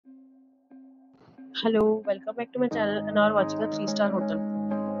Hello, welcome back to my channel and are watching a 3-star hotel.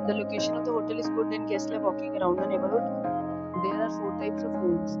 The location of the hotel is good and guests love walking around the neighborhood. There are 4 types of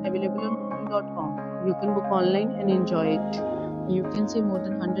rooms available on booking.com. You can book online and enjoy it. You can see more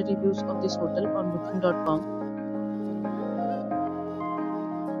than 100 reviews of this hotel on booking.com.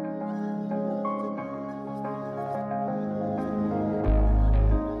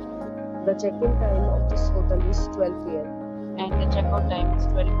 The check-in time of this hotel is 12 p.m. and the check-out time is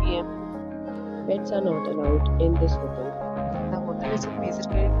 12 p.m. Pets are not allowed in this hotel. The hotel accepts major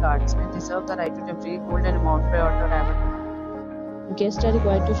credit cards and reserves the right to temporarily hold an amount prior to arrival. Guests are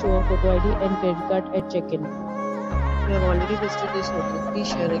required to show a photo ID and credit card at check-in. If you have already visited this hotel, please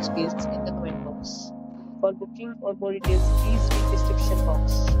share your experience in the comment box. For booking or more details, please read description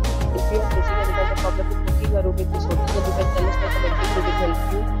box. If you are facing any kind of problem with booking a room in this hotel, then you can tell us by commenting. We will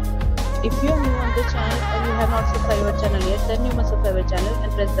help you. If you are new on this channel or you have not subscribed our channel yet, then you must subscribe our channel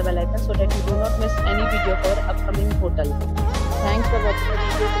and press the bell icon so that you do not miss any video for our upcoming hotel. Thanks for watching the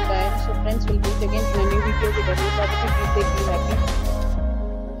video till the end. So friends, will meet again in a new video with a new topic. Please take care.